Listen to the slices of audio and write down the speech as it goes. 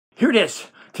Here it is.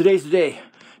 Today's the day.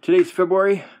 Today's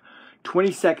February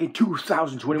 22nd,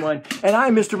 2021. And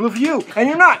I'm Mr. Blue for You. And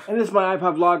you're not. And this is my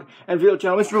iPod vlog and video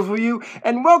channel, Mr. Blue for You.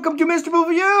 And welcome to Mr. Blue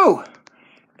for You.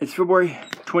 It's February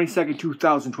 22nd,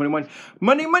 2021.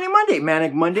 Monday,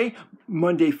 Manic Monday.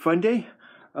 Monday Fun Day.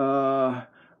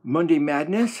 Monday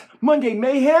Madness. Monday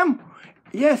Mayhem.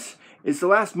 Yes, it's the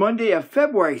last Monday of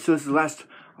February. So this is the last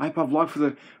iPod vlog for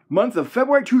the month of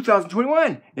February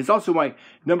 2021. It's also my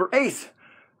number 8th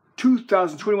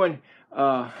 2021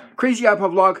 Crazy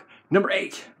iPod vlog number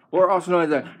 8, or also known as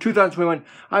the 2021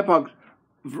 iPod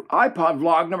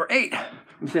vlog number 8. Let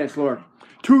me say it slower.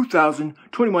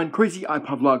 2021 Crazy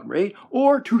iPod vlog number 8,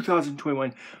 or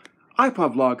 2021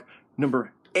 iPod vlog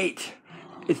number 8.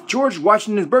 It's George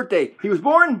Washington's birthday. He was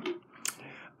born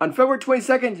on February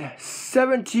 22nd,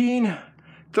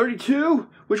 1732,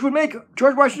 which would make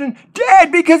George Washington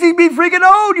dead because he'd be freaking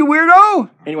old, you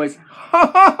weirdo. Anyways,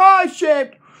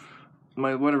 shaped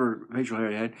my whatever facial hair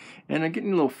I had, and I'm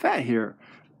getting a little fat here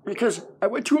because I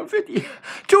weigh 250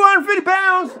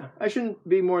 pounds. I shouldn't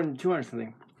be more than 200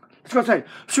 something. Let's go outside.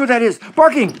 See what that is.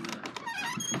 Barking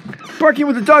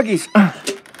with the doggies.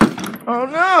 Oh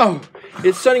no!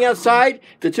 It's sunny outside.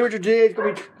 The temperature today is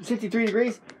going to be 63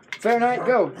 degrees Fahrenheit.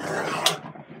 Go.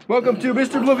 Welcome to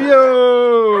Mr. Blue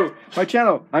View, my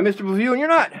channel. I'm Mr. Blue View, and you're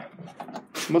not.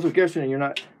 I'm also Garrison, and you're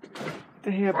not. What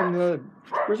the heck happened to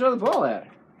where's the other ball at?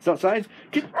 It's outside.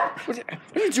 What are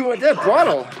you doing with that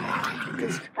bottle?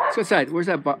 Let's go outside. Where's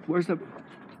that ball? Where's the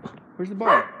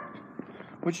ball?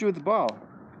 What'd you do with the ball?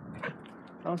 I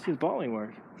don't see the ball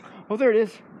anywhere. Oh, there it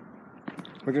is.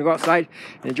 We're gonna go outside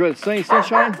and enjoy the sunny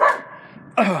sunshine.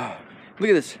 Oh,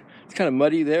 look at this. It's kind of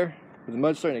muddy there. The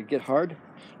mud's starting to get hard.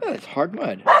 Oh, that's hard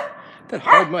mud. That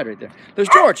hard mud right there. There's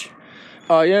George.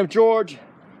 I am George,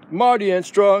 mighty and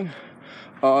strong.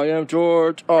 I am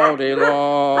George all day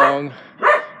long.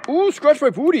 Ooh, scratch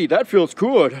my booty. That feels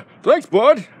good. Thanks,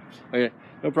 bud. Okay,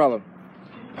 no problem.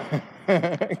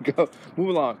 Go, move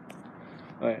along.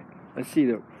 All right, let's see.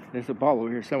 There's a ball over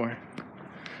here somewhere.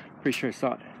 Pretty sure I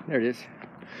saw it. There it is.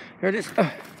 There it is.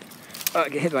 I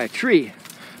get hit by a tree.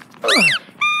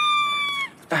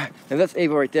 And that's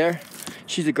Ava right there.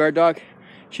 She's a guard dog.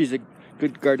 She's a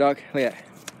good guard dog. Look at that.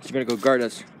 She's gonna go guard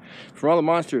us from all the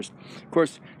monsters. Of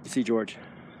course, you see George.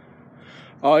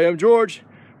 I am George,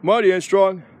 mighty and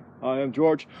strong. I am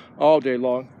George all day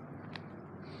long.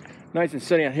 Nice and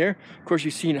sunny out here. Of course,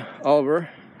 you've seen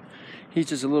Oliver. He's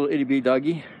just a little itty bitty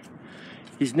doggy.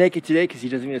 He's naked today because he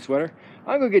doesn't need a sweater.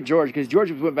 I'm gonna get George because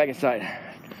George went back inside.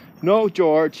 No,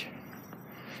 George.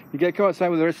 You gotta come outside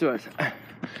with the rest of us.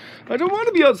 I don't want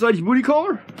to be outside, you booty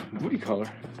caller. Booty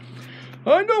caller.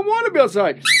 I don't want to be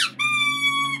outside.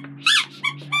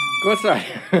 Go outside.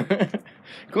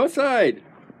 Go outside.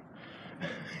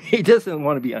 He doesn't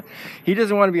want to be on. He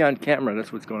doesn't want to be on camera.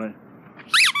 That's what's going on.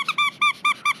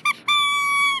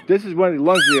 This is one of the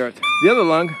lungs of the earth. The other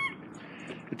lung,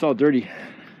 it's all dirty.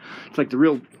 It's like the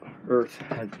real earth.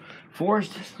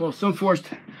 Forest. Well, some forests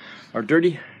are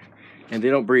dirty and they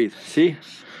don't breathe. See?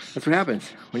 That's what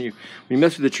happens when you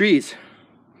mess with the trees.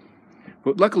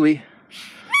 But luckily,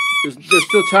 there's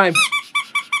still time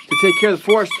to take care of the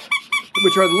forest,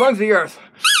 which are the lungs of the earth.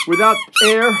 Without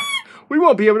air, we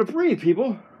won't be able to breathe,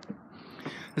 people.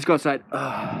 Let's go outside.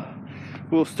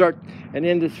 We'll start and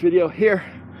end this video here.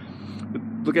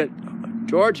 Look at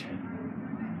George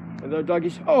and the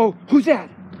doggies. Oh, who's that?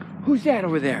 Who's that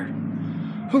over there?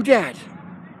 Who's that?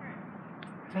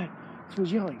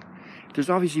 Someone's yelling. There's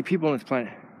obviously people on this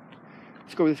planet.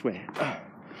 Let's go this way.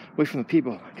 Away from the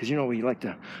people, because you know we like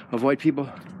to avoid people.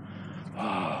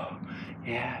 Oh,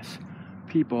 yes,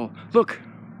 people. Look,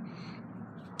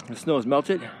 the snow is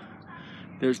melted.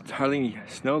 There's hardly any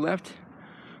snow left,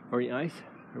 or any ice.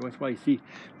 Every once in a while you see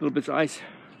little bits of ice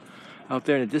out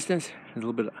there in the distance. There's a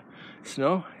little bit of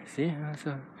snow. See, that's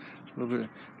a little bit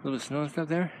of snow and stuff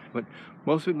there. But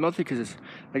most of it melted because it's,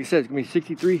 like I said, it's gonna be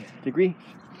 63 degree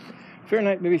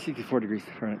Fahrenheit, maybe 64 degrees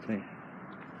Fahrenheit today.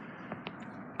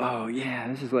 Oh yeah,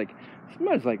 this is like, this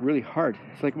mud's like really hard.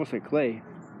 It's like almost like clay.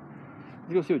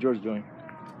 Let's go see what George is doing.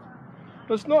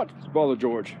 Let's not bother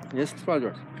George. Yes, let's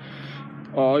bother George.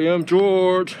 I am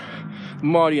George,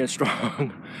 mighty and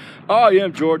strong. I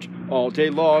am George all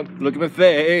day long. Look at my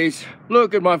face.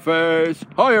 Look at my face.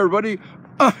 Hi everybody.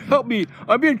 Help me.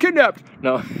 I'm being kidnapped.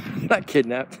 No, not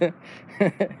kidnapped.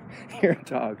 You're a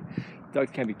dog.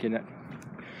 Dogs can't be kidnapped.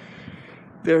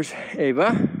 There's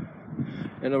Ava.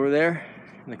 And over there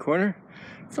in the corner,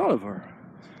 it's Oliver.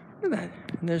 Look at that.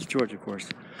 And there's George, of course.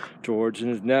 George in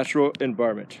his natural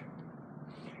environment.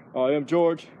 I am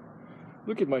George.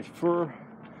 Look at my fur.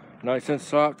 Nice and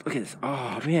soft. Look at this.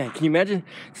 Oh, man. Can you imagine?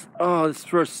 Oh, this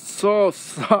fur is so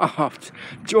soft.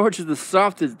 George is the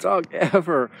softest dog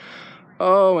ever.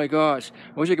 Oh, my gosh.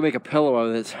 I wish I could make a pillow out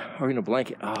of this. Or even a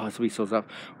blanket. Oh, this will be so soft.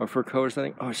 Or a fur coat or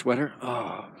something. Or a sweater.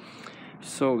 Oh,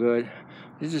 so good.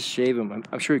 You just shave him.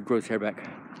 I'm sure he grows hair back.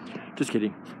 Just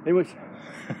kidding. Anyways,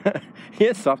 he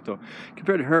is soft, though.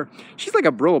 Compared to her, she's like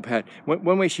a Brillo pad.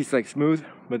 One way she's like smooth,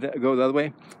 but go the other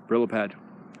way, Brillo pad.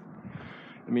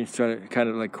 I mean, it's kind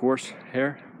of like coarse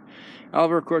hair.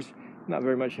 Oliver, of course, not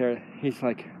very much hair. He's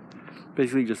like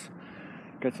basically just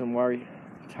got some wiry,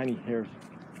 tiny hairs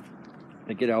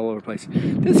that get all over the place.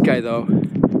 This guy, though,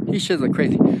 he sheds like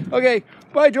crazy. Okay,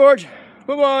 bye, George.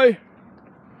 Bye-bye.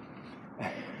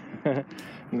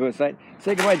 I'm going inside.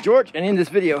 Say goodbye, George, and end this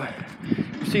video.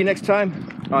 See you next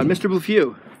time on Mr. Blue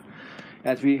Few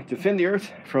as we defend the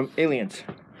Earth from aliens.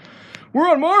 We're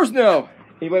on Mars now.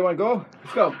 Anybody want to go?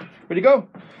 Let's go. Ready to go?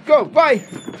 Go. Bye.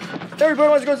 Everybody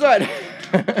wants to go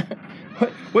outside.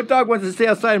 What dog wants to stay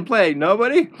outside and play?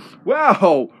 Nobody?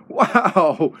 Wow.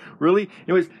 Wow. Really?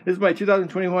 Anyways, this is my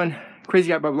 2021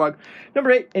 Crazy iPod vlog.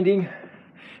 Number 8, ending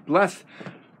the last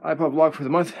iPod vlog for the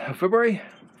month of February,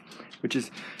 which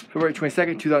is February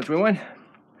 22nd, 2021.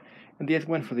 And the 8th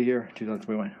one for the year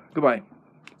 2021. Goodbye.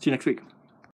 See you next week.